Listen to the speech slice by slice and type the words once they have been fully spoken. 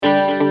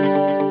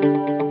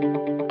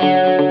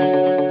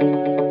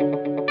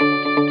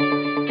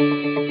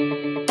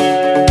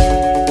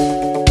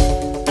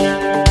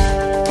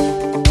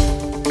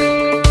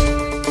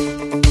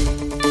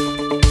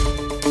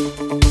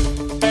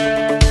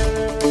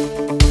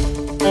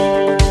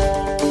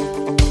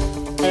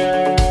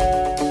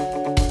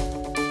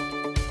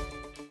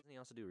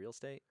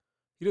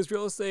does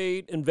real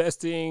estate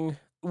investing.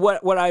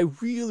 What I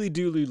really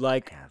do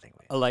like, Yeah, I think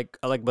I like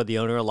about the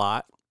owner a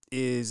lot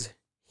is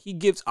he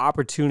gives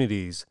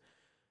opportunities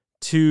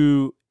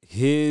to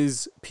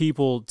his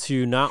people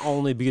to not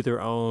only be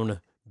their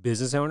own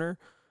business owner,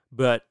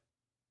 but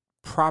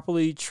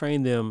properly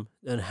train them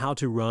on how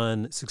to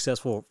run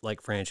successful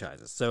like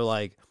franchises. So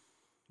like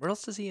Where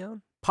else does he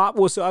own? Pop.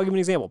 Well, so I'll give you an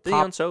example. He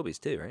owns Sobeys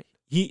too,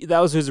 right? That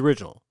was his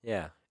original,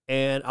 Yeah.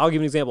 and I'll give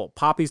you an example.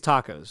 Poppy's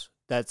Tacos.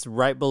 That's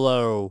right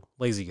below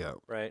Lazy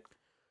Goat. Right.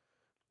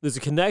 There's a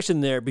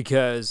connection there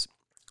because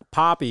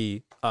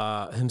Poppy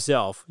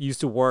himself used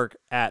to work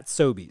at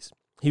Sobeys.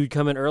 He would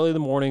come in early in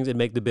the mornings and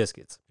make the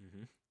biscuits.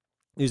 Mm-hmm.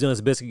 He was known as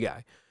a biscuit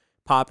guy.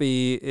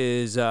 Poppy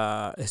is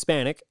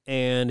Hispanic,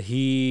 and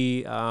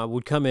he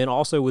would come in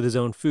also with his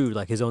own food,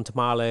 like his own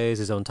tamales,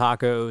 his own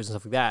tacos, and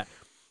stuff like that.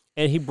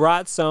 And he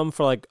brought some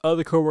for like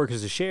other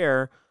coworkers to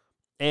share.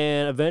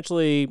 And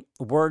eventually,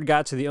 word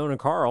got to the owner,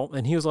 Carl,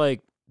 and he was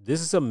like,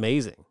 "This is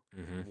amazing.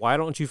 Mm-hmm. Why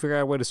don't you figure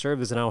out a way to serve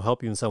this, and I'll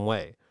help you in some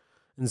way?"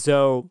 And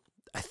so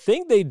I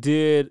think they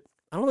did.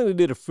 I don't think they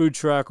did a food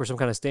truck or some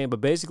kind of stand,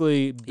 but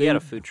basically He had a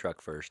food truck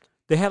first.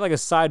 they had like a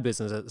side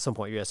business at some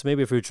point. Yeah, so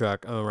maybe a food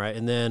truck, right?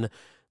 And then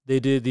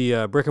they did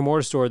the brick and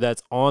mortar store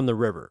that's on the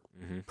river.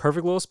 Mm-hmm.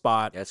 Perfect little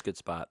spot, Yeah, that's a good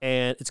spot.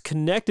 and it's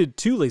connected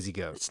to Lazy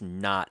Goat. It's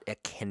not.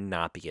 It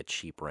cannot be a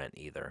cheap rent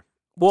either.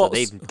 Well, So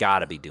they've got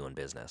to be doing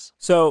business.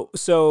 So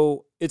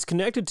it's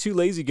connected to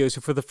Lazy Goat.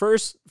 So for the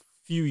first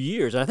few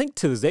years, and I think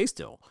to this day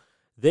still,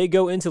 they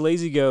go into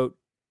Lazy Goat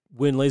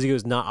when Lazy Goat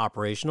is not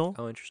operational,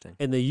 Oh, interesting.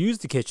 and they use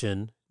the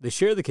kitchen. They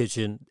share the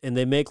kitchen, and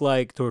they make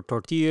like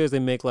tortillas. They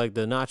make like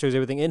the nachos,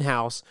 everything in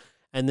house,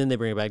 and then they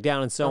bring it back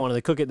down and so on. And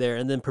they cook it there,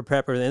 and then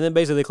prep it, and then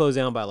basically they close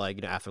down by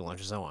like after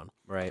lunch and so on.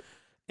 Right.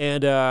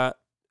 And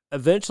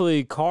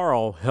eventually,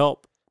 Carl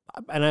helped.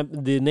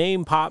 And the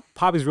name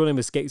Poppy's real name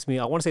escapes me.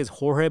 I want to say it's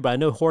Jorge, but I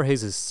know Jorge's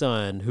his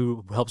son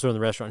who helps run the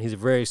restaurant. He's a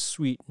very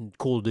sweet and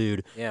cool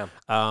dude. Yeah.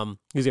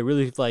 He's got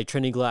really like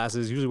trendy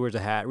glasses. Usually wears a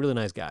hat. Really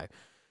nice guy,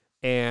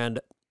 and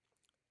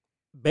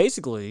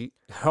basically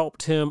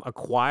helped him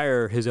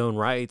acquire his own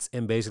rights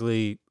and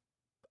basically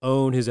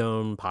own his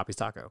own Poppy's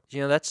Taco.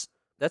 You know, that's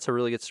a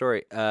really good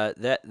story.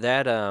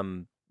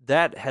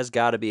 That has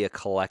got to be a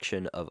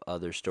collection of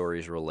other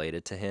stories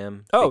related to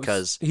him.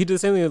 Because he did the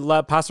same thing with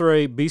La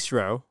Passeray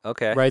Bistro,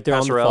 okay, right there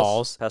on the Passerelle's-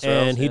 falls, Passerelle's,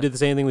 and he yeah. did the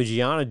same thing with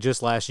Gianna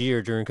just last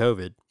year during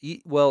COVID.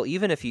 Well,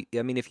 even if you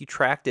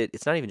tracked it,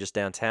 it's not even just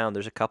downtown.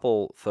 There's a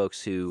couple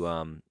folks who,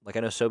 like I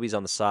know Sobeys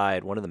on the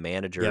side. One of the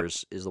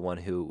managers is the one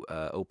who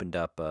opened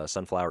up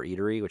Sunflower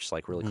Eatery, which is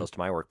like really close to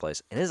my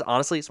workplace. And it's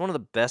one of the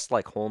best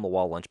like hole in the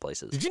wall lunch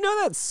places. Did you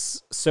know that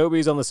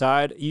Sobeys on the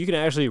side, you can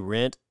actually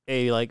rent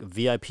a like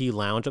VIP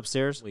lounge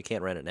upstairs? We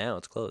can't rent it now;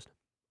 it's closed.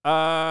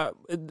 I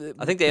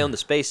I think they own the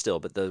space still,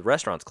 but the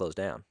restaurant's closed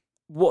down.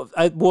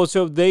 Well,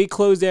 so they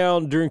closed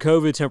down during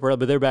COVID temporarily,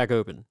 but they're back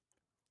open.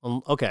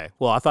 Okay.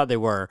 Well, I thought they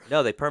were.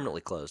 No, they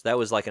permanently closed. That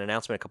was like an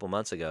announcement a couple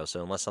months ago.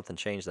 So unless something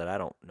changed that I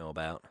don't know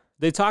about.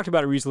 They talked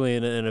about it recently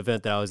in an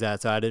event that I was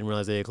at, so I didn't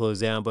realize they had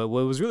closed down. But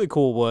what was really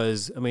cool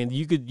was, I mean,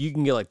 you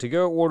can get like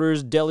to-go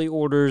orders, deli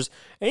orders,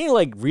 any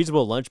like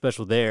reasonable lunch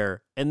special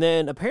there. And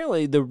then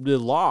apparently the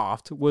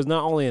loft was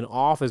not only an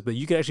office, but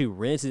you could actually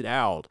rent it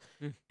out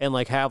and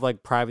like have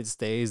like private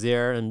stays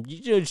there, and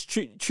you just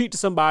treat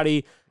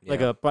somebody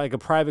like a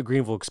private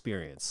Greenville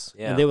experience.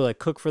 Yeah. And they would like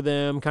cook for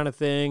them, kind of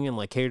thing, and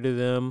like cater to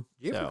them.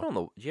 Did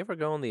you ever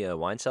go in the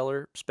wine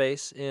cellar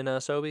space in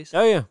Sobeys?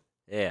 Oh yeah,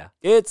 Yeah.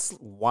 it's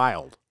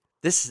wild.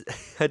 This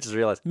I just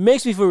realized.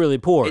 Makes me feel really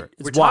poor.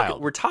 It's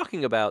wild. We're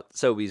talking about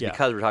Sobeys Yeah.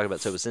 because we're talking about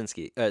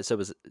Sobesinski.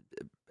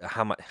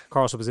 How much?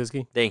 Carl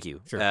Sobosinski. Thank you.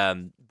 Sure.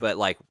 But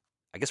like,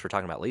 I guess we're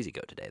talking about Lazy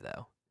Goat today,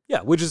 though.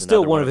 Yeah, which is It's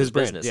still another one of his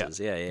brands.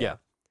 businesses. Yeah.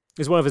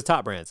 It's one of his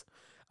top brands.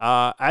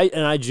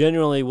 I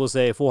genuinely will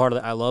say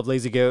full-heartedly, I love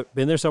Lazy Goat.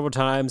 Been there several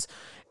times,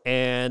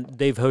 and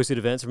they've hosted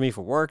events for me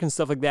for work and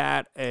stuff like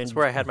that. And That's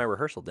where I had my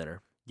rehearsal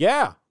dinner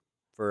yeah.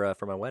 for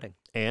my wedding.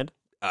 And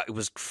It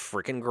was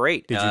freaking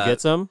great. did you get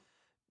some?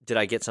 Did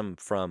I get some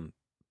from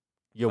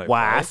Your my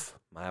wife.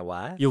 My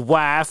wife? Your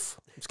wife.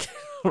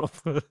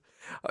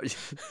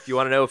 You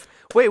want to know if?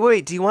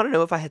 Wait. Do you want to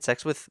know if I had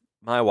sex with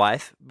my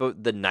wife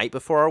the night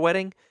before our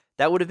wedding?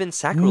 That would have been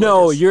sacrilegious.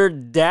 No, your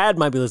dad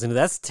might be listening to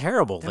that. That's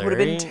terrible, That would have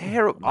been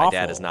terrible. My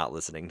dad is Awful. not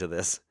listening to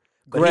this.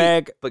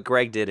 But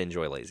Greg did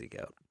enjoy Lazy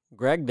Goat.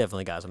 Greg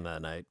definitely got some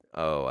that night.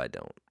 Oh, I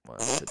don't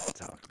want to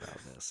talk about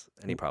this.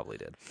 And he probably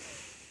did.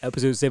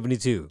 Episode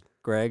 72.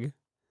 Greg,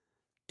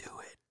 do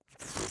it.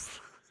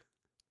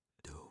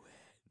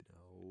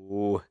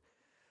 No.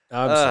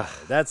 I'm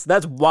sorry.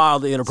 That's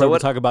wildly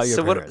inappropriate to talk about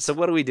your parents. So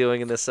what are we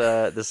doing in this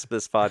this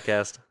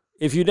podcast?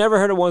 If you've never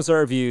heard of One Star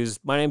Reviews,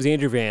 my name's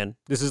Andrew Van.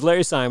 This is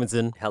Larry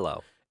Simonson.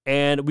 Hello.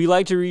 And we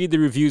like to read the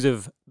reviews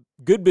of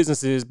good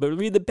businesses, but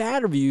read the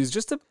bad reviews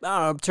just to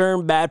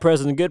turn bad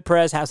press into good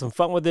press, have some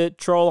fun with it,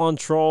 troll on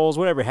trolls,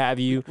 whatever have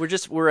you.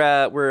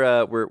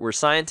 We're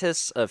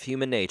scientists of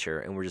human nature,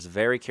 and we're just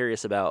very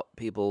curious about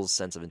people's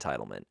sense of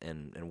entitlement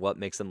and what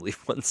makes them leave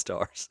 1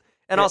 stars.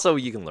 And also,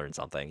 you can learn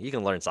something. You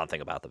can learn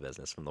something about the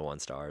business from the 1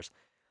 stars.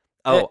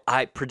 Oh,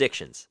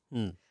 predictions.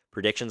 Mm.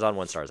 Predictions on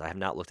 1-stars. I have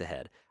not looked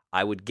ahead.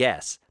 I would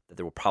guess that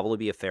there will probably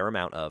be a fair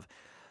amount of,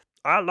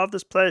 I love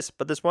this place,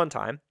 but this one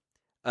time,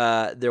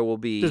 there will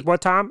be. Just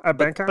what time at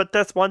Bangkok? But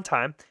that's one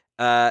time.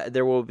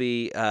 There will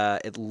be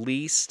at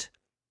least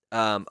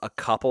a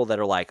couple that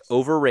are like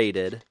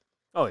overrated.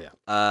 Oh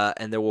yeah.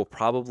 And there will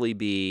probably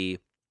be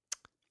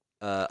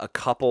a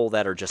couple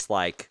that are just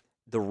like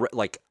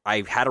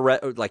I had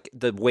like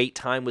the wait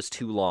time was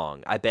too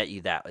long. I bet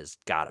you that has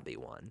got to be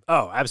one.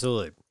 Oh,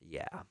 absolutely.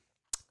 Yeah.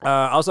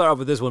 I'll start off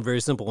with this one,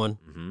 very simple one.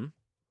 Mm-hmm.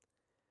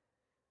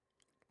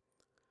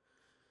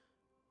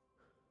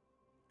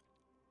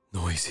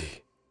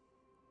 Noisy.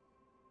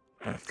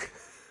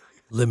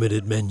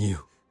 Limited menu.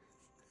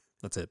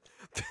 That's it.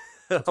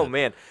 Oh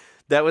man,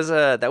 that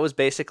was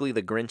basically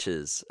the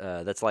Grinch's.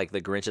 That's like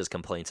the Grinch's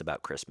complaints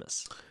about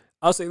Christmas.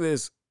 I'll say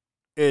this: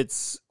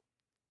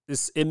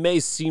 it may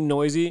seem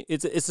noisy.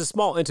 It's a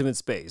small, intimate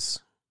space,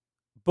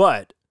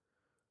 but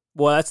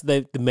that's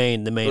the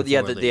main. Well,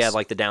 yeah,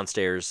 like the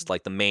downstairs,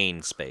 like the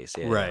main space.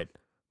 Yeah, right.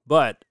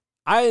 But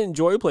I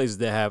enjoy places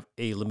that have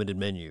a limited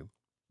menu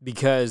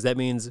because that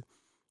means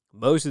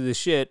most of the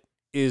shit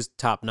is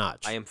top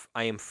notch.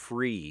 I am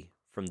free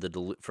from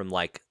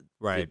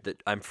right.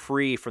 I'm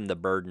free from the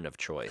burden of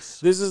choice.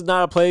 This is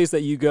not a place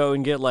that you go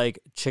and get like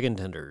chicken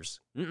tenders,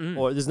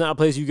 or this is not a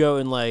place you go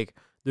and like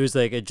there's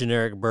like a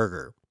generic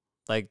burger.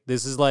 Like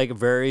this is like a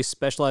very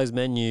specialized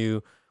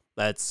menu.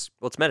 It's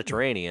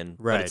Mediterranean,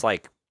 right? But it's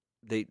like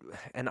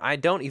and I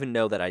don't even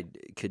know that I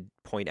could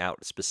point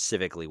out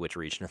specifically which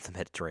region of the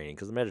Mediterranean,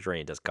 because the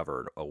Mediterranean does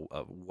cover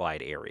a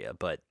wide area,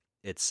 but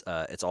it's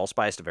all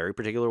spiced a very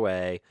particular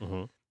way.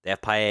 Mm-hmm. They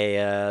have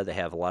paella. They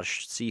have a lot of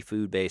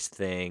seafood-based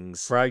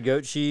things. Fried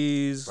goat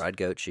cheese.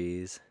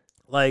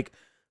 Like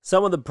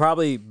some of the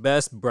probably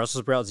best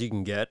Brussels sprouts you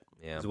can get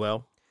as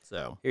well.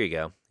 So here you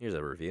go. Here's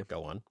a review.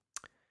 Go on.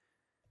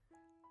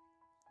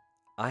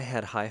 I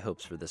had high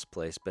hopes for this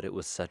place, but it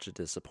was such a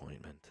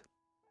disappointment.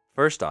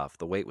 First off,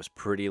 the wait was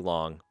pretty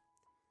long,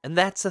 and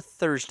that's a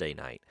Thursday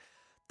night.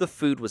 The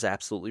food was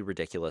absolutely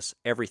ridiculous.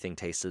 Everything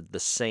tasted the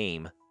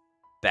same.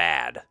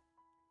 Bad.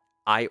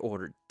 I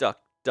ordered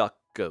duck,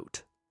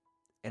 goat.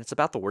 And it's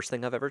about the worst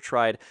thing I've ever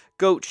tried.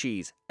 Goat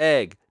cheese,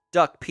 egg,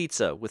 duck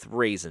pizza with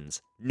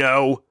raisins.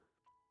 No!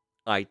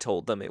 I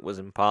told them it was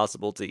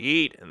impossible to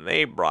eat, and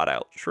they brought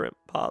out shrimp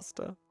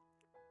pasta.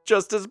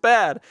 Just as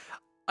bad.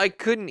 I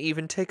couldn't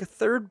even take a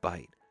third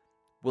bite.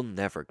 We'll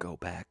never go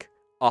back.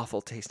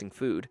 Awful tasting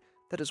food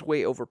that is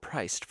way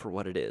overpriced for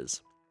what it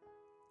is.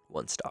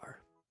 1 star.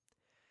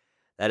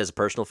 That is a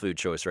personal food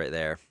choice right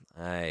there.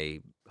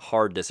 I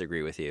hard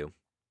disagree with you.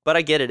 But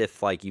I get it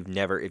if you've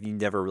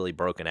never really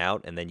broken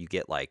out, and then you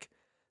get like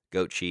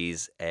goat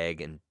cheese,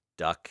 egg, and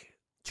duck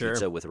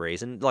pizza with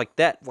raisin. Like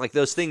that, like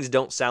those things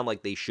don't sound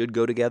like they should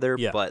go together,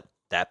 but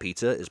that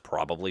pizza is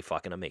probably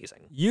fucking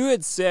amazing. You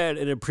had said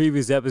in a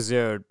previous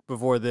episode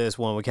before this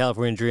one with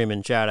California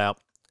Dreamin', shout out,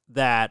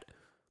 that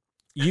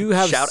you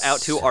have shout out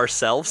to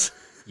ourselves.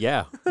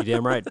 Yeah, you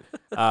damn right.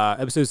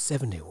 Episode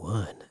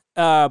 71.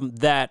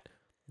 That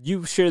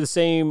you share the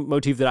same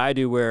motif that I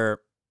do, where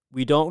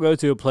we don't go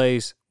to a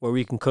place where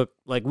we can cook.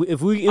 Like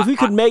if we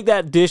could make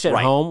that dish at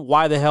home,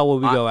 why the hell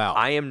would we go out?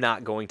 I am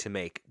not going to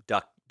make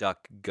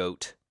duck,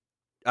 goat.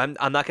 I'm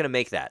not going to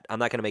make that. I'm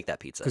not going to make that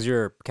pizza. Because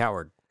you're a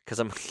coward. Because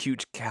I'm a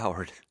huge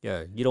coward.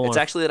 Yeah, you don't. It's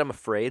actually that I'm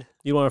afraid.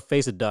 You don't want to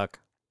face a duck,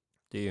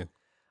 do you?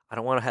 I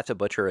don't want to have to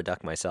butcher a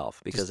duck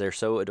myself because they're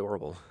so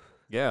adorable.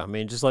 Yeah, I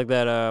mean, just like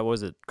that. What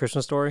was it?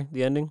 Christmas Story.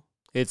 The ending.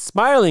 It's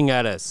smiling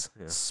at us.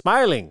 Yeah.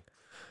 Smiling.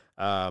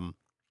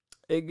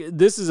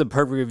 This is a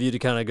perfect review to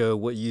kind of go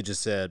what you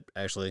just said.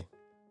 Actually,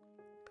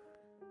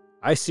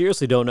 I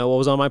seriously don't know what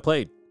was on my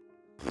plate.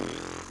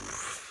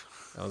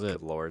 That was it.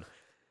 Good Lord.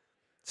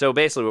 So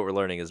basically, what we're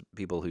learning is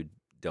people who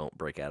don't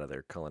break out of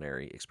their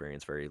culinary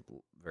experience very,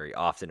 very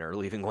often are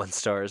leaving 1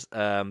 stars.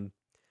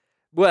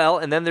 Well,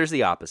 and then there's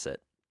the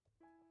opposite.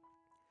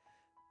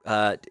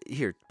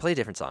 Here, play a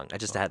different song. I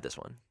just had this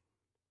one.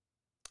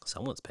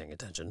 Someone's paying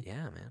attention.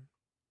 Yeah, man.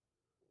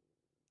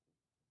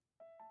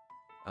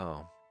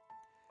 Oh.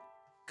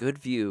 Good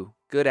view,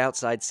 good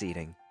outside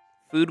seating.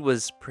 Food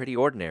was pretty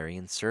ordinary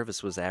and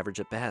service was average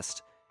at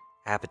best.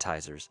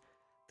 Appetizers.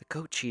 The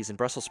goat cheese and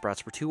Brussels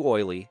sprouts were too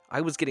oily.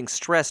 I was getting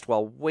stressed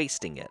while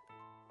wasting it.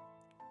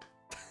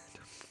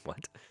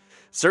 What?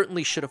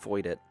 Certainly should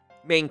avoid it.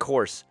 Main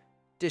course.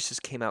 Dishes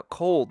came out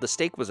cold. The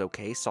steak was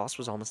okay. Sauce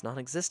was almost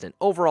non-existent.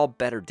 Overall,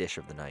 better dish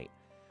of the night.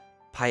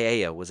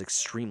 Paella was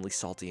extremely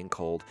salty and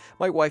cold.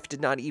 My wife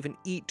did not even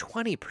eat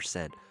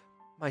 20%.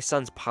 My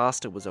son's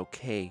pasta was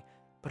okay,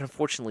 but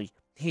unfortunately,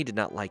 he did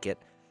not like it.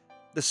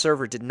 The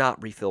server did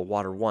not refill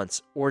water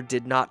once, or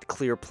did not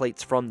clear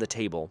plates from the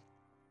table.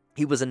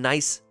 He was a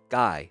nice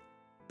guy,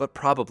 but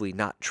probably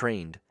not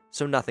trained,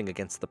 so nothing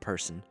against the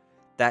person.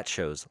 That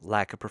shows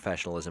lack of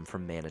professionalism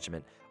from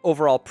management.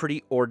 Overall,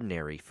 pretty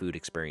ordinary food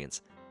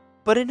experience,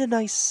 but in a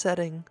nice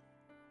setting.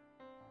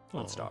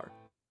 1 star.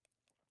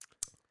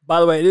 By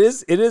the way, it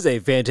is a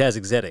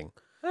fantastic setting.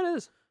 It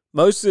is.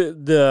 Most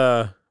of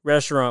the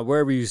restaurant,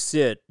 wherever you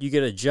sit, you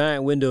get a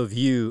giant window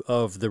view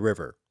of the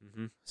river.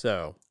 Mm-hmm.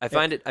 So I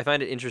find it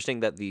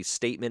interesting that the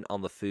statement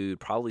on the food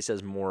probably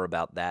says more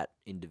about that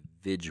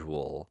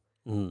individual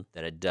Mhm.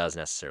 than it does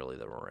necessarily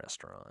the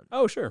restaurant.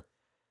 Oh, sure.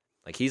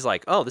 Like he's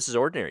like, "Oh, this is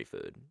ordinary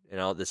food,"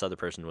 and this other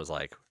person was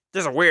like,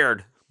 "This is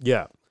weird."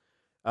 Yeah.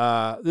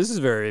 This is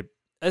very.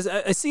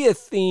 I see a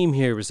theme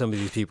here with some of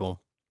these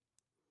people.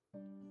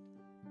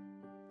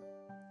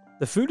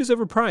 The food is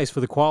overpriced for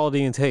the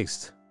quality and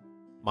taste.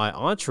 My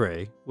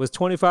entree was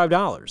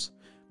 $25.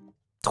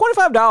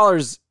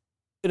 $25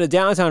 in a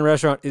downtown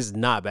restaurant is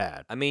not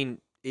bad. I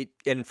mean,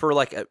 and for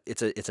like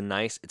it's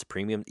a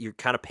premium. You're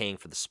kind of paying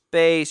for the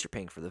space, you're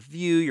paying for the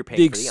view, you're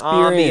paying for the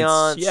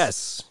ambiance.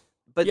 Yes.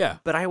 But yeah.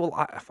 But I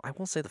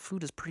will say the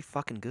food is pretty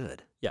fucking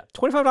good. Yeah.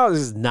 $25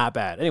 is not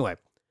bad. Anyway.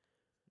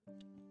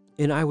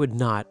 And I would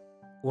not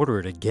order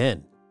it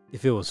again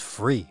if it was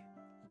free.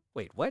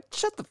 Wait,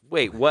 what?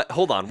 Wait, what?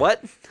 Hold on,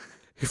 what?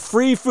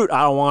 Free food.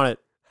 I don't want it.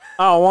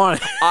 I don't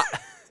want it.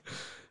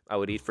 I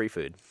would eat free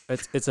food.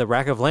 It's a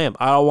rack of lamb.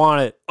 I don't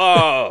want it.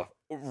 Oh,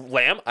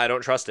 lamb? I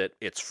don't trust it.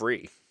 It's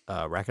free.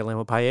 Rack of lamb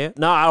with paella?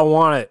 No, I don't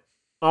want it.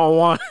 I don't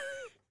want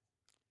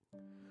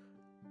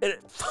it.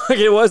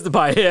 It was the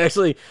paella,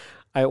 actually.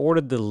 I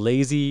ordered the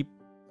lazy...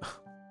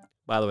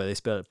 By the way, they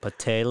spelled it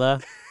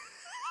patella.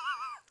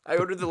 I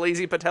ordered the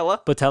lazy patella.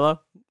 Patella?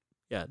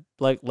 Yeah,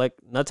 like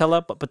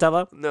Nutella, but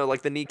patella? No,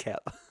 like the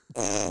kneecap.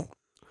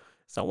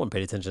 Someone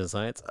paid attention to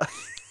science.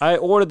 I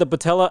ordered the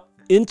patella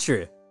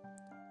intre.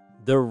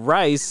 The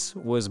rice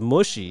was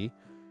mushy,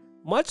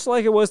 much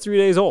like it was 3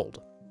 days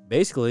old.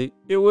 Basically,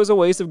 it was a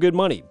waste of good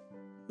money.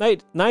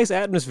 Nice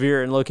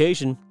atmosphere and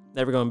location.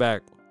 Never going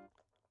back.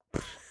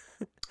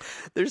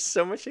 There's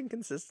so much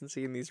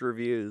inconsistency in these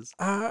reviews.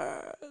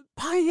 Paella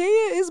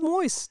is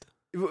moist.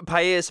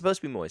 Paella is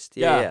supposed to be moist.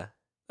 Yeah.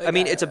 I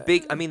mean, it's a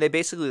big. I mean, they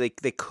basically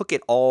they cook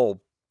it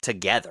all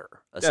together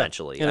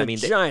essentially. In a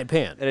giant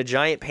pan. In a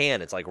giant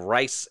pan, it's like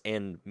rice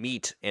and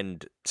meat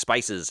and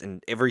spices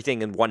and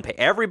everything in one pan.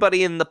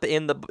 Everybody in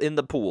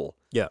the pool.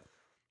 Yeah.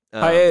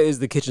 Paella is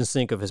the kitchen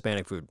sink of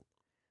Hispanic food.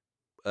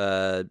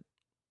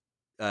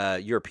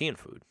 European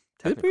food.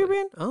 Is it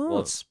European? Oh. Well,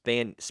 it's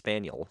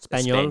Spaniel.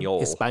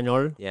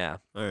 Espanol. Yeah.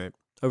 All right.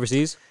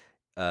 Overseas?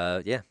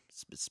 Yeah.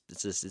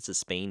 It's a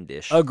Spain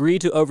dish. Agree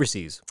to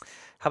overseas.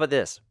 How about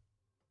this?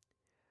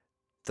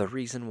 The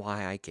reason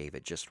why I gave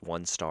it just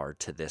 1 star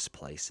to this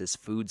place is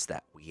foods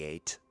that we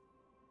ate.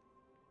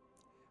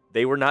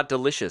 They were not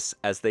delicious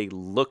as they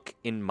look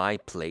in my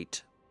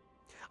plate.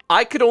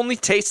 I could only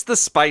taste the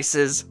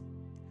spices.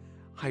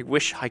 I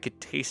wish I could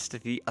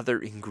taste the other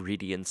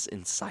ingredients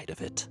inside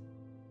of it.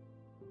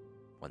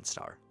 1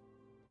 star.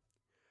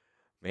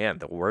 Man,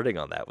 the wording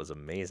on that was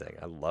amazing.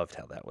 I loved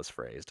how that was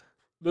phrased.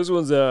 This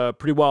one's a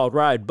pretty wild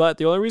ride, but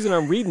the only reason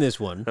I'm reading this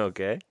one,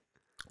 Okay.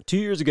 2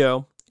 years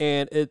ago,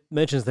 and it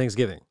mentions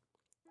Thanksgiving.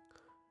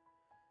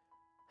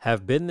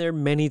 Have been there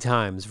many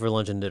times for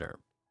lunch and dinner.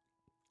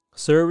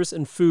 Service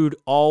and food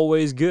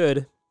always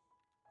good.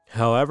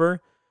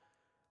 However,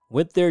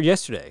 went there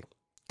yesterday,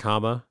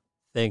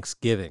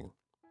 Thanksgiving,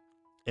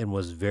 and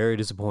was very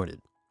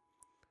disappointed.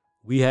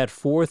 We had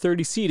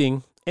 4:30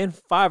 seating, and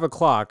 5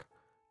 o'clock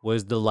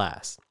was the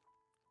last.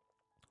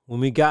 When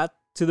we got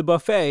to the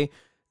buffet,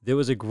 there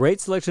was a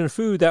great selection of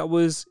food that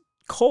was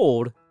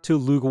cold to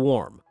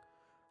lukewarm.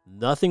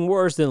 Nothing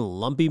worse than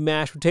lumpy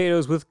mashed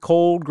potatoes with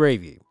cold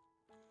gravy.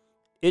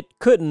 It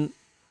couldn't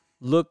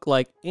look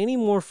like any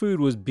more food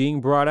was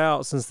being brought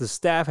out since the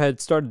staff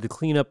had started to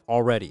clean up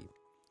already.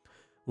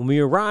 When we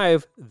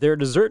arrived, their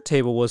dessert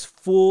table was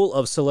full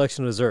of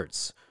selection of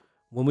desserts.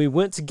 When we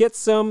went to get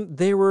some,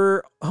 there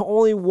were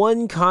only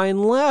one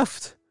kind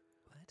left.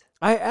 What?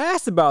 I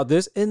asked about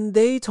this, and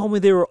they told me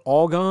they were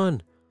all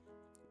gone.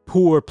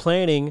 Poor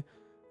planning.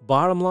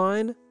 Bottom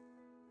line,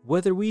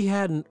 whether we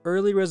had an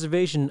early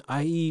reservation,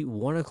 i.e.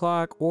 1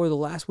 o'clock, or the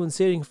last one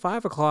sitting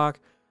 5 o'clock,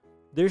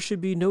 there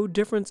should be no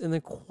difference in the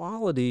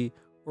quality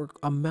or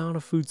amount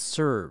of food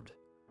served.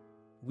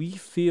 We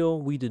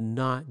feel we did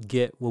not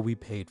get what we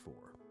paid for.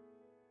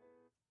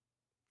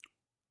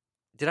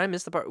 Did I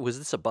miss the part? Was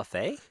this a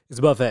buffet? It's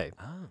a buffet.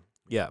 Oh.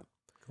 Yeah.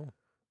 Cool.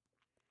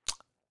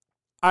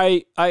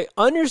 I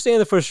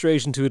understand the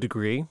frustration to a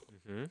degree,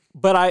 Mm-hmm.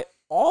 but I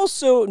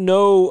also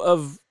know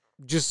of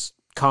just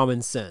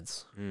common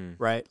sense, Mm.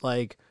 right?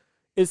 Like,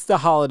 it's the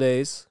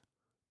holidays.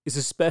 It's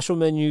a special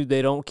menu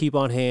they don't keep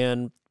on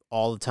hand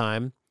all the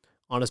time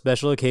on a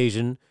special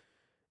occasion.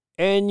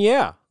 And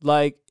yeah,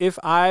 like if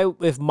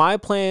my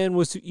plan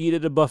was to eat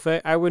at a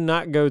buffet, I would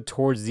not go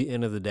towards the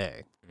end of the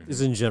day.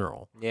 Just in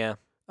general. Yeah.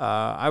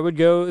 I would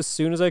go as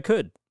soon as I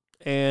could.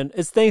 And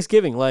it's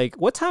Thanksgiving. Like,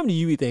 what time do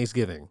you eat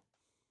Thanksgiving?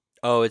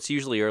 Oh, it's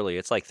usually early.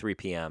 It's like 3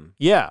 p.m.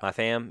 Yeah. My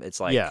fam, it's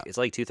like Yeah. it's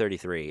like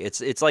 2:33.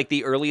 It's like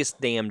the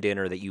earliest damn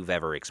dinner that you've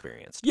ever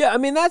experienced. Yeah, I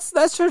mean that's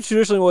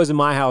traditionally was in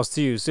my house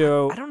too.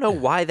 So I don't know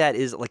why that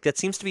is. Like that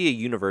seems to be a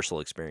universal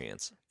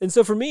experience. and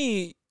so for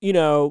me, it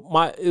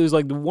was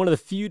like one of the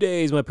few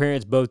days my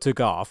parents both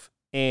took off,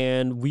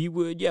 and we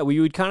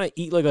would kind of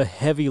eat like a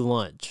heavy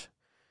lunch.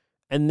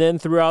 and then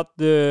throughout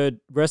the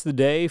rest of the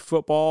day,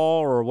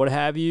 football or what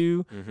have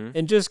you,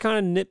 and just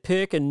kind of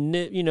nitpick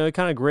and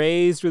kind of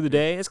graze through the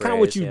day. It's kind of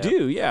what you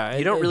do, yeah.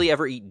 You don't really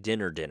ever eat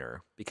dinner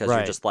because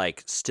you're just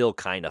like still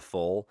kind of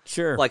full.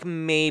 Sure. Like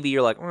maybe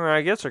you're like,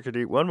 I guess I could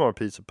eat one more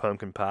piece of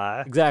pumpkin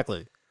pie.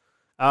 Exactly.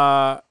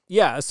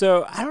 Yeah.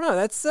 So I don't know.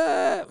 That's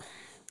How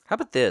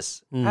about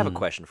this? I have a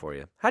question for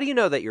you. How do you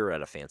know that you're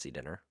at a fancy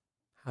dinner?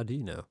 How do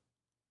you know?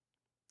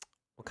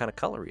 What kind of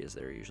cutlery is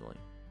there usually?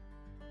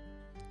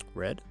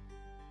 Red.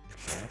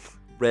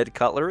 Red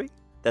cutlery?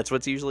 That's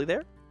what's usually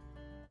there?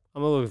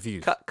 I'm a little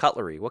confused.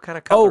 Cutlery. What kind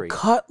of cutlery? Oh,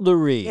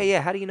 cutlery.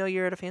 Yeah. How do you know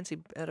you're at a fancy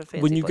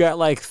when you place? got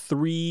like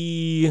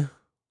 3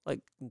 like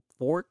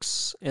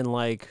forks and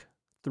like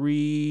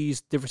 3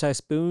 different size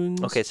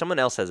spoons? Okay, someone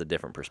else has a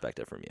different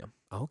perspective from you.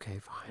 Okay,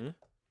 fine.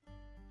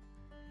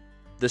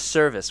 The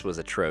service was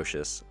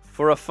atrocious.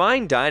 For a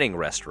fine dining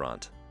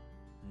restaurant,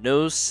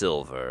 no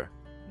silver,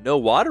 no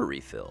water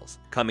refills,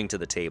 coming to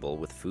the table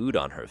with food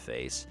on her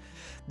face.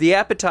 The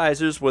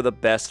appetizers were the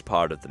best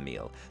part of the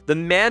meal. The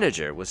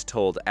manager was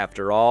told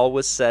after all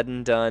was said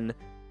and done,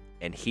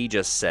 and he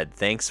just said,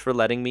 "Thanks for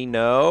letting me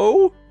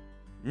know."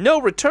 No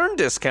return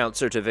discount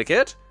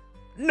certificate.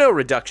 No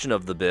reduction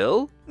of the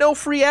bill. No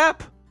free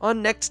app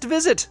on next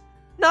visit.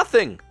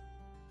 Nothing.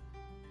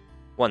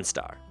 1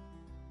 star.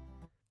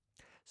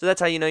 So that's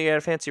how you know you're at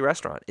a fancy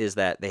restaurant, is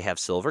that they have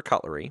silver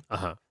cutlery.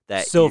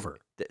 That silver.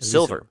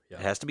 Silver. Yeah.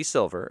 It has to be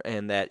silver,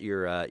 and that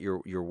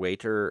your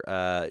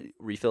waiter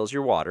refills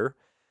your water,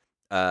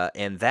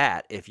 and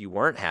that if you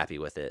weren't happy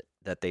with it,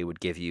 that they would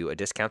give you a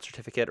discount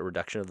certificate, a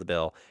reduction of the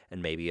bill,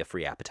 and maybe a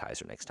free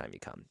appetizer next time you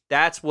come.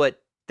 That's what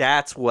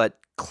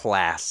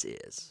class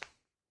is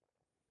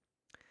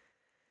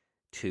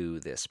to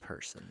this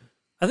person.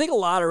 I think a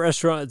lot of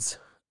restaurants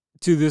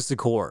to this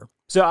decor.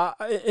 So,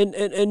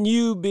 and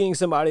you being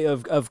somebody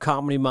of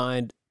comedy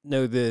mind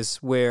know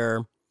this,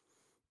 where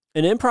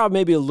an improv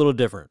may be a little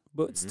different,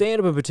 but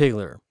stand-up in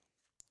particular,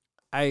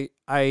 I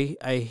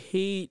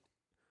hate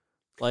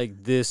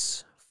like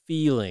this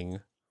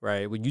feeling,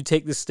 right? When you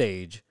take the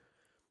stage,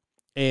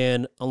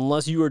 and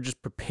unless you are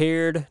just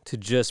prepared to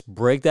just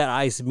break that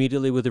ice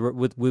immediately with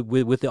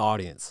the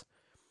audience,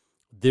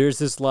 there's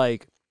this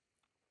like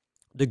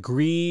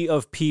degree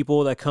of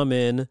people that come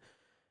in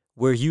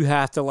where you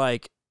have to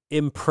like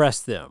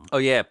impress them. Oh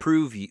yeah,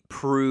 prove me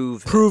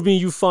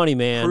you funny,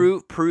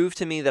 man. Prove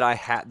to me that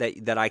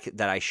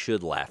I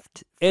should laugh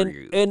for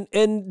you.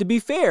 And to be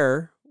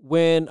fair,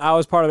 when I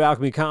was part of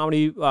Alchemy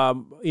Comedy,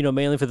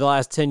 mainly for the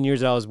last 10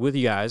 years that I was with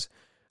you guys,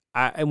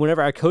 and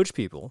whenever I coach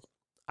people,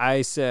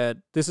 I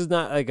said, this is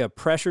not like a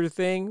pressure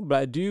thing, but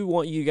I do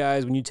want you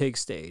guys, when you take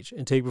stage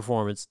and take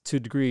performance, to a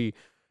degree,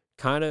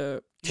 kind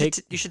of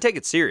you should take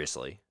it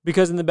seriously.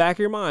 Because in the back of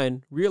your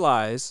mind,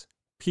 realize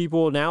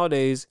people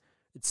nowadays,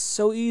 it's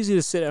so easy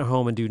to sit at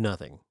home and do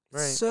nothing.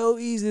 Right. So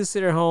easy to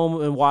sit at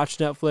home and watch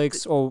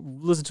Netflix or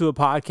listen to a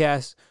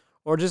podcast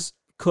or just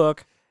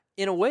cook.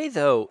 In a way,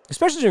 though,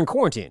 especially during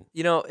quarantine,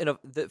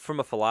 from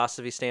a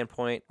philosophy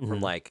standpoint, from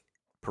like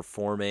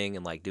performing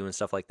and like doing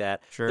stuff like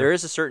that, sure, there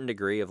is a certain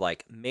degree of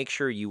like, make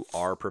sure you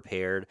are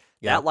prepared.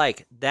 Yeah.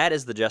 That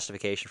is the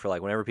justification for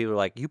like whenever people are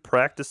like, you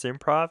practice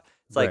improv.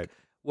 It's like,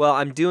 well,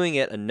 I'm doing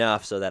it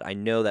enough so that I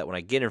know that when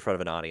I get in front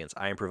of an audience,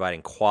 I am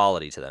providing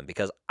quality to them,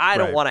 because I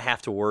don't want to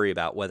have to worry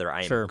about whether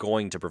I am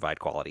going to provide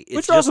quality.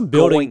 It's you're also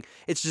building.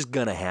 It's just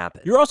gonna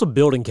happen. You're also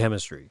building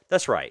chemistry.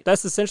 That's right.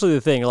 That's essentially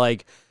the thing.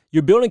 Like,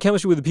 you're building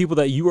chemistry with the people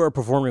that you are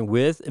performing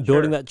with, and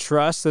building that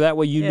trust, so that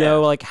way you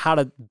know like how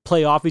to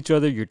play off each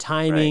other, your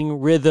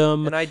timing,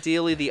 rhythm. And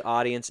ideally, the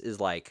audience is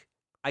like,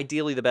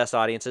 the best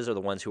audiences are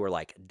the ones who are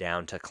like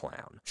down to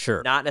clown.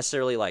 Sure. Not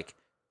necessarily like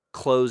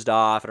closed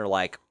off and are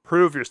like,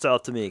 prove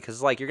yourself to me,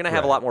 because like you're gonna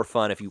have a lot more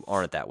fun if you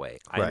aren't that way.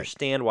 I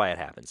understand why it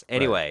happens.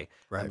 Anyway,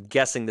 I'm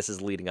guessing this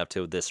is leading up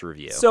to this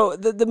review. So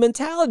the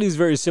mentality is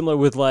very similar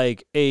with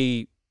like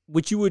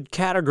what you would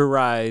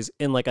categorize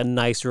in like a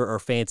nicer or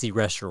fancy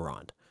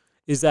restaurant.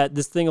 Is that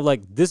this thing of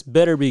like, this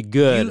better be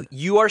good.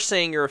 You are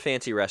saying you're a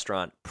fancy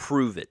restaurant.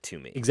 Prove it to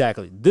me.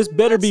 Exactly. This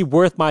better be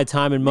worth my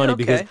time and money,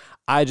 because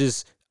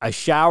I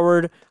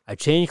showered, I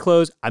changed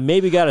clothes, I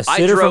maybe got a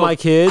sitter for my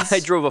kids. I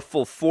drove a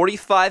full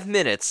 45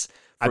 minutes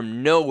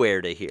from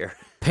nowhere to here.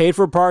 Paid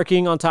for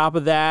parking on top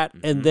of that,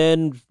 and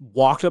then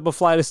walked up a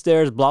flight of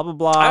stairs, blah, blah,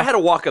 blah. I had to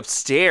walk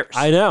upstairs.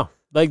 I know.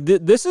 Like,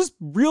 this is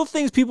real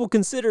things people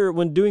consider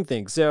when doing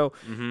things. So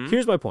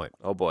here's my point.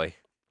 Oh, boy.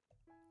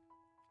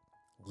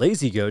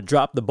 Lazy Goat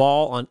dropped the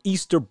ball on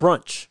Easter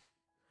brunch.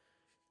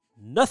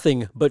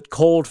 Nothing but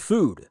cold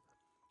food.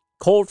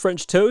 Cold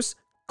French toast,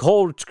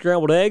 cold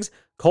scrambled eggs,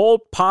 cold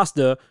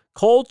pasta,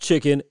 cold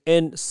chicken,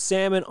 and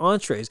salmon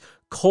entrees,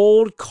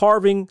 cold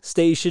carving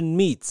station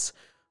meats,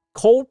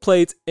 cold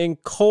plates,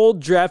 and cold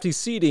drafty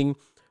seating.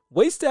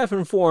 Waitstaff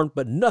informed,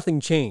 but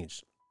nothing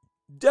changed.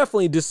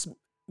 Definitely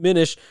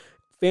diminish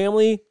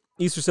family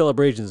Easter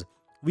celebrations.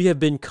 We have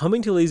been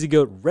coming to Lazy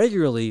Goat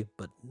regularly,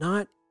 but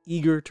not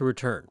eager to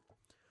return.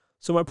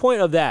 So my point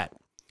of that,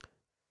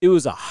 it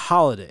was a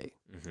holiday.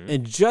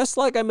 And just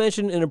like I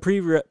mentioned in a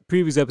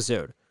previous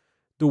episode,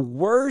 the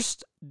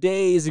worst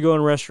days to go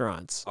in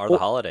restaurants Are the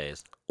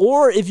holidays.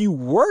 or if you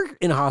work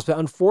in a hospital,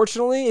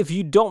 unfortunately, if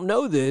you don't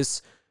know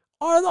this,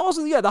 are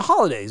also the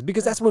holidays,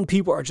 because that's when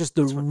people are just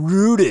the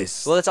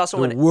rudest. Well, that's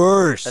also the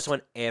worst. That's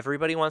when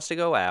everybody wants to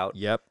go out.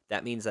 Yep.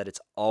 That means that it's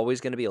always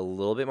going to be a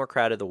little bit more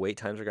crowded. The wait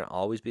times are going to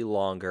always be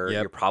longer.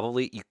 Yep.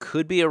 You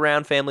could be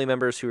around family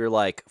members who are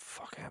like,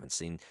 fuck, I haven't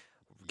seen,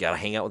 gotta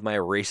hang out with my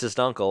racist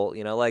uncle.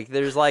 You know, like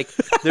there's like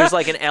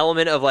an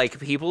element of like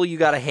people you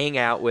gotta hang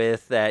out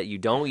with that you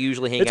don't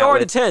usually hang out with. It's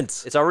already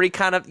tense. It's already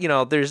kind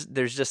of,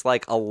 there's just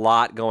like a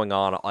lot going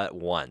on at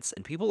once.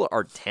 And people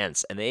are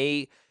tense, and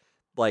they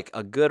like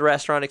a good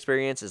restaurant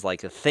experience is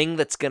like the thing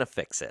that's gonna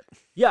fix it.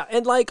 Yeah,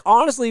 and like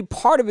honestly,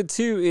 part of it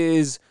too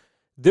is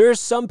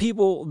there's some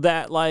people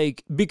that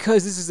like,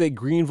 because this is a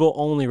Greenville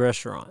only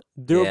restaurant,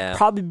 there'll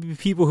probably be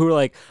people who are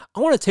like,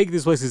 I want to take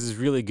this place, this is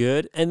really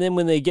good, and then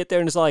when they get there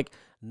and it's like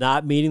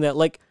not meeting that.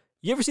 Like,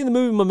 you ever seen the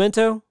movie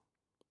Memento?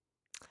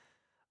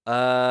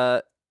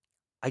 I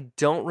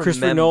don't remember.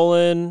 Christopher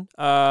Nolan,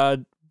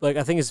 like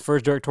I think his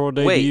first directorial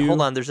debut. Wait, hold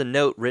on. There's a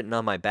note written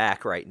on my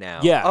back right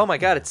now. Yeah. Oh my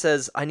God! It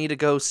says I need to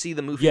go see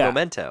the movie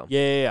Memento.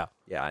 Yeah.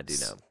 Yeah, I do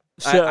know.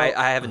 So,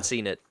 I haven't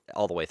seen it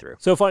all the way through.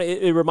 So funny.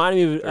 It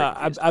reminded me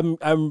of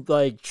I'm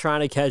like trying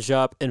to catch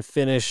up and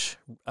finish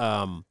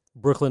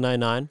Brooklyn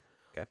Nine-Nine.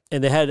 Okay.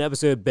 And they had an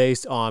episode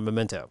based on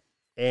Memento,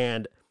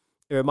 and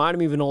it reminded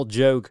me of an old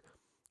joke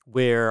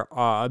where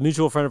a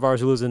mutual friend of ours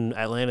who lives in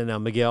Atlanta now,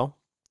 Miguel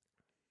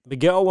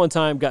one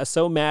time got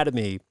so mad at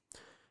me.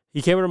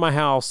 He came into my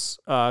house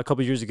a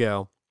couple years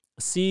ago,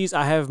 sees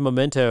I have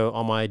Memento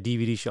on my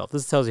DVD shelf.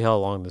 This tells you how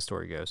long the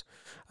story goes.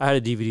 I had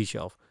a DVD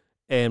shelf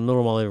in the middle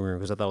of my living room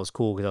because I thought it was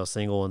cool because I was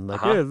single and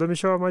like, yeah, let me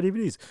show off my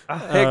DVDs.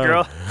 Hey,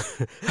 girl.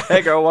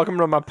 Hey, girl, welcome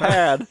to my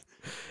pad.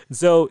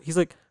 So he's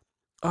like,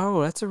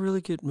 oh, that's a really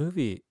good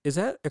movie. Is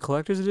that a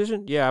collector's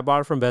edition? Yeah, I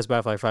bought it from Best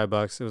Buy for like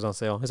 $5. It was on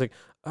sale. He's like,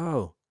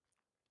 oh,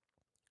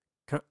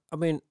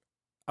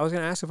 I was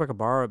going to ask if I could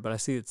borrow it, but I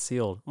see it's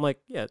sealed. I'm like,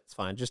 yeah, it's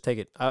fine. Just take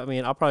it. I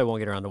mean, I'll probably won't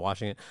get around to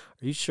watching it.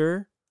 Are you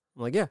sure?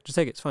 I'm like, yeah, just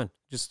take it. It's fine.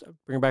 Just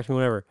bring it back to me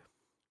whenever.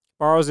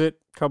 Borrows it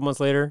a couple months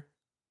later,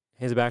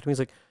 hands it back to me. He's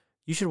like,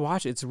 you should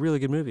watch it. It's a really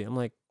good movie. I'm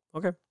like,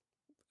 okay.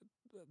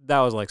 That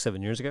was like 7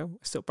 years ago.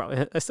 I still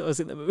haven't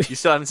seen that movie. You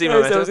still haven't seen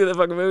Memento? I Memento? still haven't seen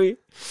that fucking movie.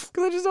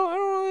 Because I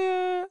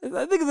don't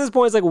really, I think at this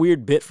point it's like a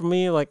weird bit for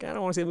me. Like, I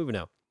don't want to see the movie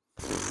now.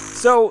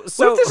 So what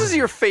if this is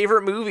your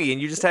favorite movie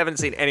and you just haven't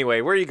seen?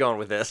 Anyway, where are you going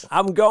with this?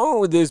 I'm going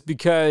with this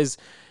because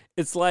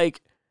it's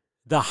like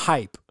the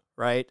hype,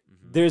 right?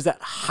 Mm-hmm. There's that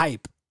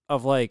hype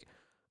of like,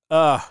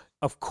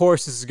 of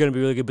course this is going to be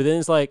really good. But then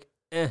it's like,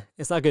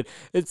 it's not good.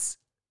 It's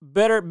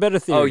better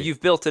theory. Oh,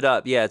 you've built it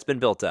up. Yeah, it's been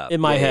built up.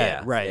 In my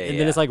head, right. And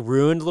then it's like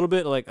ruined a little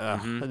bit. Like,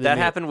 that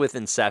happened with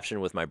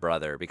Inception with my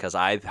brother because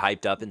I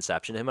hyped up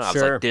Inception to him. And I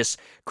was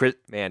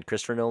like,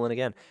 Christopher Nolan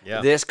again. Yeah.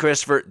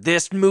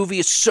 This movie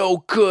is so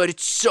good.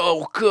 It's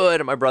so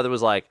good. And my brother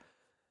was like,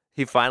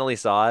 he finally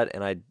saw it.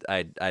 And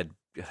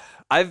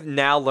I've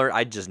now learned,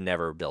 I just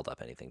never build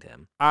up anything to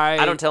him.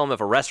 I don't tell him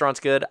if a restaurant's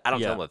good. I don't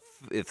tell him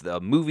if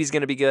the movie's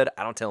going to be good.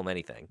 I don't tell him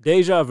anything.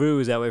 Deja Vu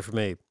is that way for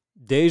me.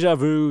 Deja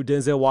Vu,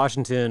 Denzel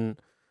Washington,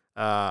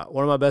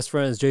 one of my best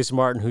friends, Jason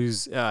Martin,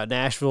 who's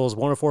Nashville's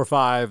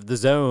 104.5, The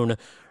Zone,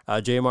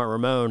 J. Martin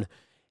Ramone,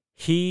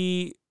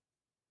 he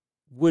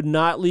would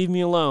not leave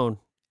me alone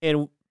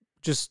and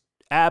just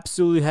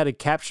absolutely had to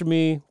capture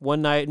me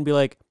one night and be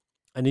like,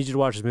 I need you to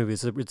watch this movie.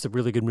 It's a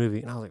really good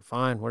movie. And I was like,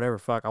 fine, whatever,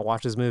 fuck, I'll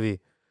watch this movie.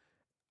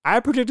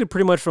 I predicted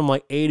pretty much from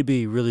like A to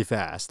B really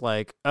fast.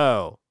 Like,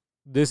 oh,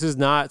 this is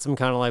not some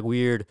kind of like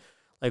weird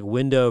like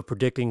window of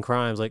predicting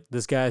crimes. Like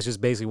this guy's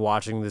just basically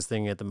watching this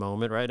thing at the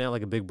moment right now,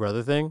 like a Big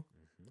Brother thing.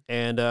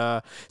 And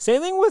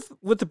same thing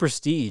with The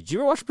Prestige. You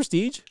ever watch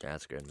Prestige? Yeah,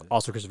 that's a great movie.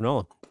 Also Christopher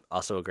Nolan.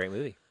 Also a great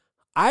movie.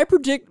 I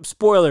predict,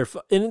 spoiler,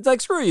 and it's like,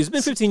 screw you, it's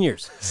been 15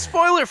 years.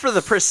 Spoiler for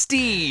The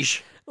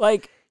Prestige.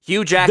 Like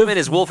Hugh Jackman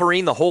is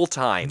Wolverine the whole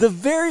time. The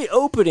very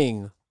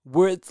opening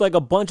where it's like a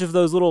bunch of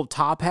those little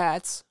top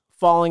hats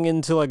falling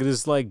into like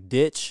this like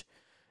ditch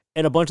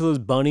and a bunch of those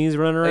bunnies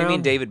running around. Oh, you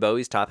mean David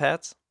Bowie's Top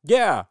Hats?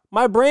 Yeah.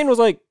 My brain was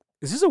like,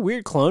 is this a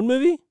weird clone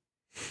movie?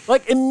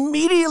 Like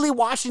immediately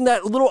watching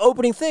that little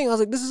opening thing, I was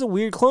like, this is a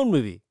weird clone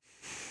movie.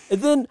 And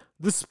then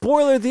the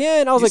spoiler at the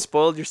end, I was like,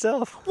 spoiled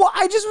yourself. Well,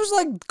 I just was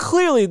like,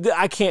 clearly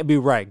I can't be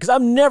right because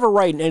I'm never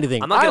right in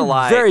anything. I'm not gonna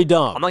lie. Very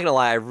dumb. I'm not gonna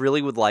lie. I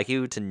really would like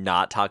you to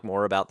not talk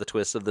more about the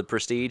twist of The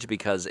Prestige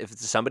because if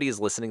somebody is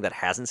listening that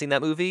hasn't seen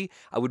that movie,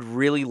 I would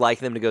really like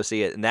them to go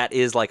see it, and that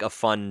is like a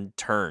fun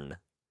turn.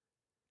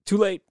 Too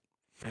late.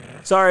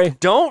 Sorry.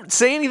 Don't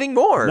say anything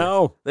more.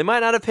 No. They might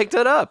not have picked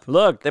it up.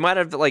 Look. They might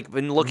have like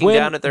been looking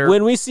down at their...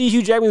 When we see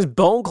Hugh Jackman's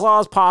bone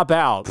claws pop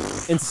out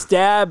and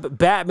stab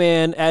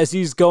Batman as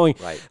he's going,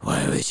 right.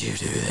 Why would you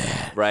do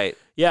that? Right.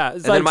 Yeah.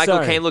 It's and then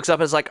Michael Caine looks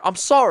up and is like, I'm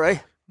sorry,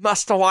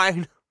 Master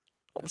Wayne.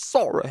 I'm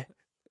sorry.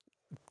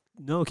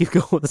 No, keep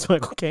going. That's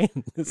Michael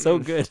Caine. It's so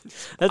good.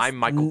 I'm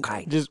Michael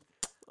Caine. Just,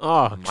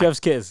 chef's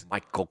kiss.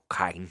 Michael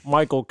Caine.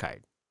 Michael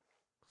Caine.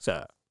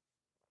 So,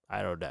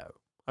 I don't know.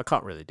 I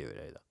can't really do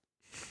it either.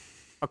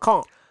 I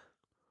can't.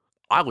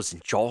 I was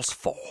in Jaws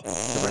 4,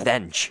 The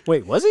Revenge.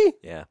 Wait, was he?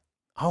 Yeah.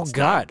 Oh, It's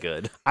God. not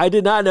good. I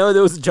did not know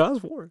there was a Jaws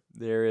 4.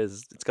 There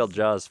is. It's called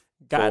Jaws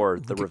 4,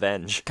 The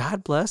Revenge.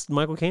 God bless.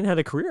 Michael Caine had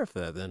a career after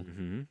that then.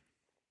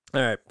 Mm-hmm.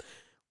 All right.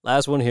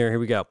 Last one here. Here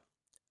we go.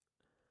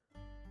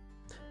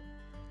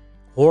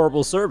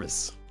 Horrible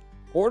service.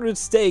 Ordered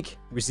steak,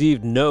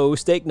 received no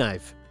steak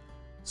knife.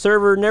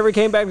 Server never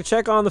came back to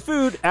check on the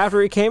food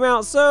after it came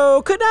out,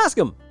 so couldn't ask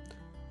him.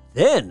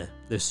 Then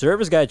the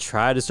service guy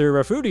tried to serve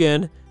our food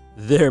again.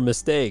 Their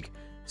mistake.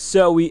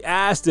 So we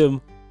asked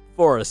him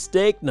for a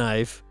steak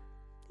knife.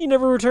 He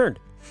never returned.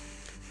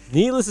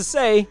 Needless to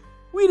say,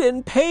 we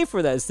didn't pay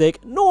for that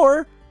steak,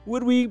 nor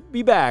would we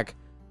be back.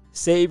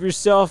 Save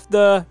yourself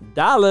the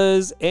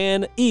dollars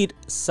and eat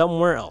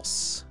somewhere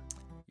else.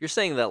 You're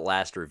saying that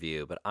last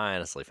review, but I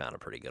honestly found a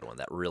pretty good one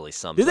that really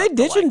sums Did up they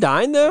ditch the, and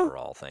dine, though?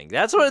 overall thing.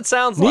 That's what it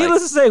sounds like.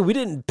 Needless to say, we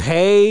didn't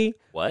pay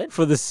What?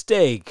 for the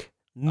steak,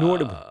 nor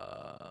did we.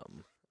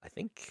 I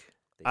think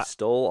they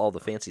stole all the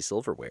fancy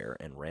silverware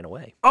and ran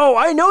away. Oh,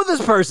 I know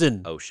this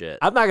person. Oh, shit.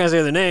 I'm not going to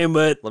say their name,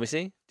 but Let me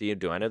see.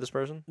 Do I know this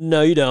person?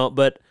 no, you don't.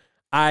 But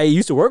I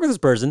used to work with this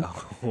person.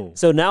 Oh.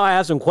 So now I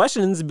have some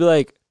questions and be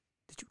like,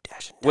 did you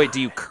dash and Wait, dine?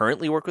 do you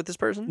currently work with this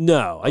person?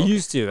 No, I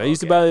used to. I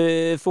used to about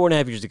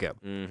 4.5 years ago.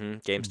 Mm-hmm.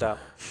 GameStop.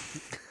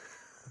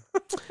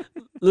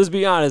 Let's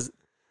be honest.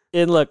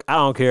 And look, I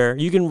don't care.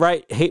 You can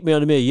write hate mail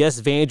to me. Yes,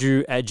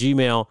 Vandrew at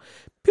Gmail.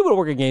 People that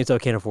work at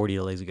GameStop can't afford to eat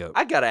a lazy goat.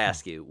 I gotta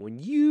ask you, when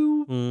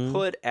you Mm.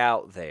 put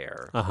out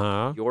there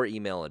Uh-huh. your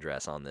email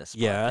address on this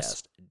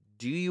Yes. podcast,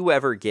 do you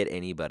ever get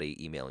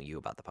anybody emailing you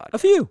about the podcast? A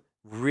few.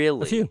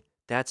 Really? A few.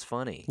 That's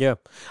funny. Yeah.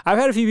 I've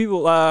had a few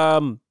people,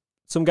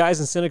 some guys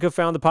in Seneca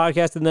found the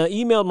podcast and then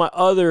emailed my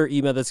other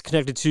email that's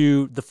connected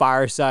to the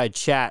Fireside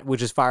chat,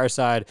 which is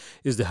Fireside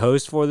is the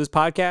host for this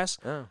podcast.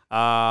 Oh.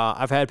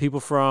 I've had people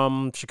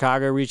from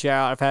Chicago reach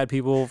out. I've had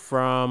people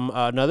from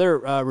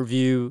another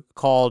review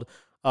called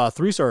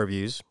 3-Star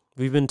Reviews.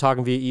 We've been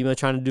talking via email,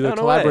 trying to do a Oh, no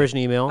collaboration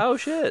email. Oh,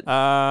 shit.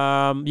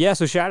 Yeah,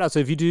 so shout out. So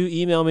if you do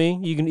email me,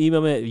 you can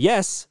email me at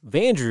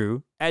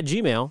yesvandrew at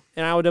Gmail,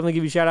 and I will definitely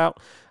give you a shout out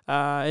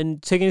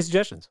and take any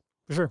suggestions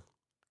for sure.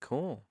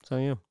 Cool. So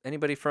yeah.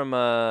 Anybody from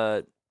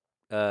oh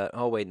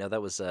wait, no,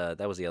 that was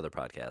the other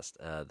podcast.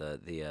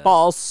 The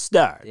False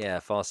start. Yeah,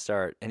 false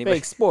start. Anybody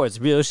Fake sports,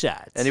 real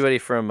shots. anybody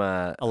from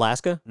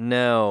Alaska?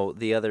 no,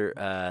 the other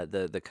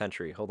the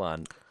country. Hold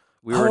on.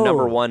 We were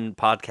number Oh. 1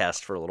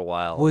 podcast for a little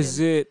while. Was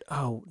in- it?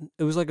 Oh,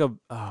 it was like a.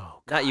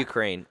 not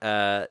Ukraine.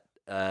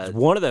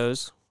 One of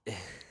those.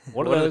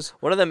 One of those.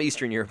 One of them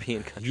Eastern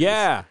European countries.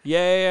 Yeah.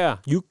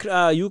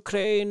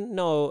 Ukraine.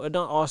 No,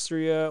 not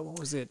Austria. What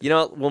was it? You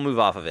know what? We'll move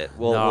off of it.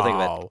 We'll think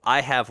of No. it. I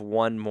have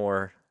one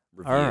more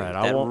review All right,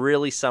 I that won't-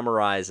 really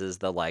summarizes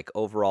the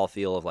overall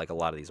feel of a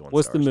lot of these ones.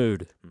 What's the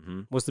mood?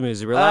 Mm-hmm. What's the mood?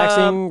 Is it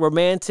relaxing,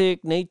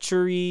 romantic,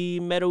 nature-y,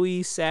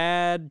 meadowy,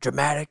 sad,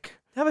 dramatic?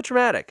 Have a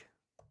dramatic.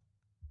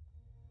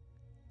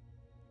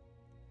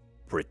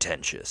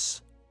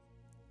 Pretentious.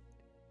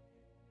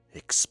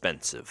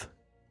 Expensive.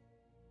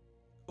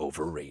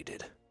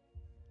 Overrated.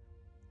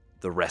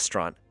 The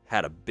restaurant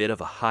had a bit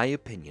of a high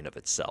opinion of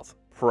itself.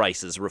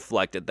 Prices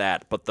reflected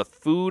that, but the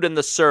food and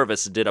the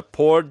service did a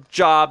poor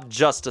job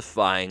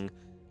justifying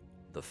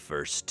the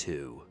first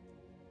 2.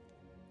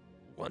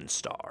 1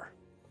 star.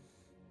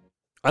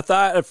 I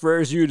thought at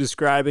first you were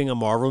describing a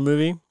Marvel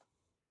movie.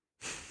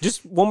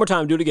 Just one more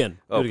time. Do it again.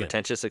 Oh, do it again.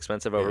 pretentious,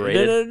 expensive,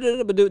 overrated.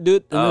 No, but do it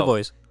in the Oh.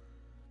 voice.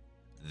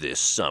 This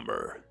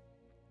summer,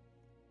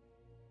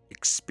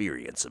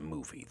 experience a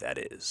movie that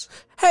is.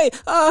 Hey,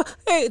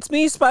 it's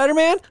me,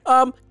 Spider-Man.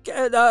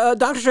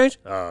 Doctor Strange.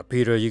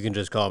 Peter, you can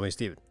just call me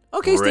Steven.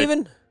 Okay,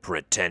 Steven.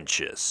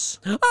 Pretentious.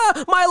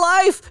 My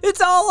life.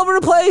 It's all over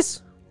the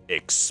place.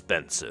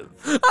 Expensive.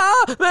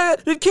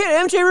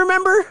 Can't MJ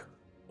remember?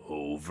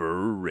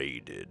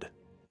 Overrated.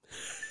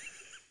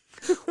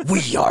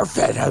 We are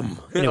Venom.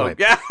 Anyway.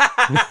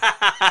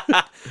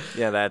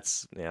 yeah,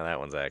 that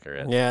one's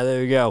accurate. Yeah,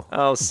 there you go.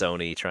 Oh,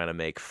 Sony trying to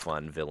make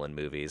fun villain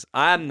movies.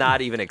 I'm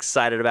not even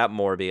excited about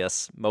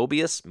Morbius.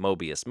 Morbius.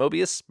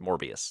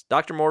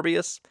 Dr.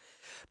 Morbius.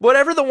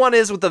 Whatever the one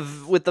is with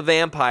the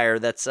vampire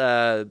that's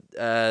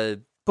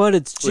But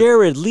it's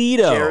Jared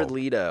Leto. Jared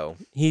Leto.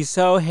 He's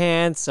so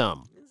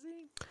handsome.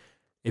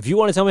 If you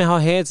want to tell me how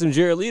handsome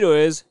Jared Leto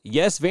is,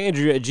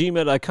 yesvandrew at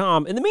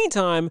gmail.com. In the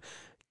meantime,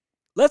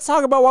 let's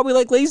talk about why we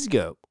like Lazy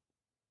Goat.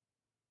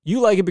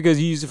 You like it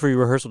because you used it for your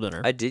rehearsal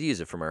dinner. I did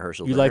use it for my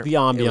rehearsal You dinner. like the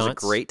ambiance. It was a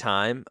great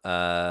time.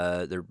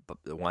 The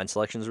wine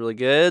selection's really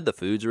good. The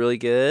food's really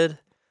good.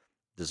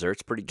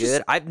 Dessert's pretty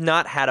good. I've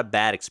not had a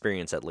bad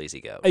experience at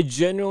Lazy Goat. I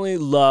genuinely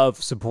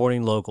love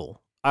supporting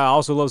local. I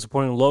also love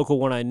supporting local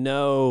when I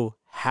know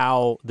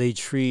how they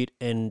treat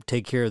and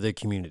take care of their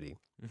community.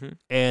 Mhm.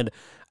 And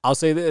I'll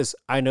say this,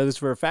 I know this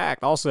for a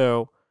fact.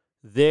 Also,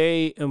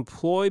 they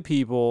employ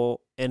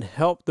people and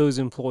help those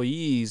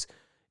employees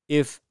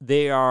if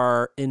they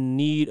are in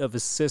need of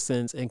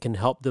assistance and can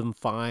help them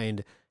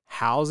find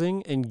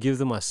housing and give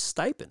them a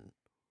stipend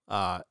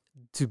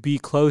to be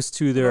close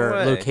to their No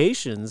way.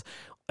 locations.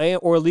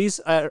 or at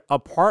least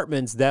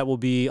apartments that will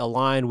be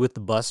aligned with the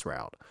bus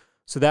route.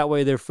 So that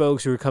way, their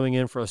folks who are coming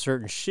in for a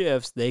certain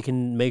shifts, they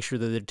can make sure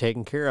that they're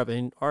taken care of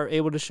and are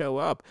able to show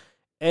up.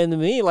 And to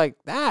me, like,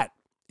 that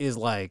is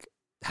like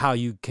how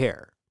you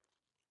care.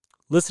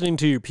 Listening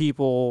to your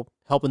people,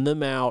 helping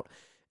them out,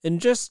 and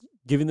just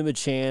giving them a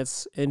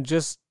chance, and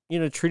just,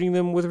 treating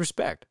them with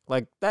respect.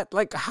 Like that,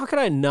 like, how can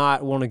I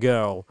not want to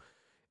go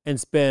and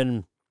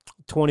spend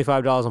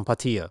 $25 on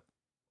patella?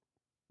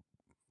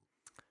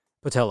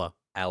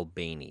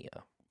 Albania.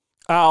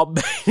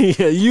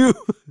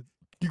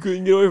 You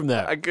couldn't get away from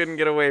that. I couldn't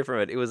get away from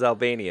it. It was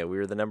Albania. We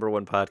were the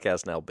 #1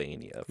 podcast in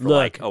Albania for Look,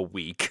 like a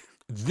week.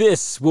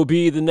 This will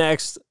be the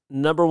next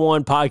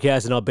 #1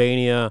 podcast in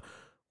Albania.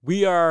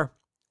 We are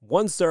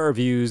 1-star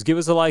reviews. Give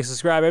us a like,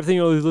 subscribe. Everything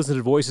you listen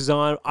to Voices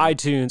on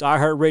iTunes,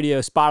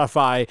 iHeartRadio,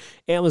 Spotify,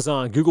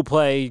 Amazon, Google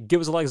Play.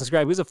 Give us a like,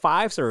 subscribe. Give us a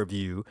 5-star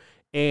review,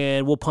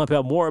 and we'll pump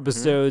out more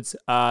episodes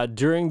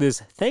during this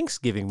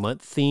Thanksgiving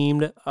month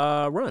themed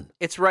run.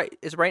 It's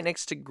right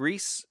next to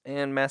Greece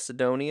and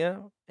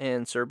Macedonia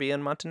and Serbia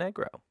and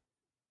Montenegro.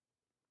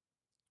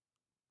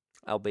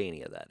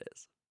 Albania, that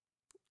is.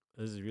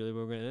 This is really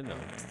what we're going to end on.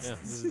 Yeah,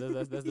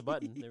 that's the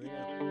button. There we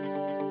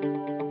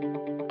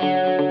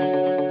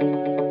go.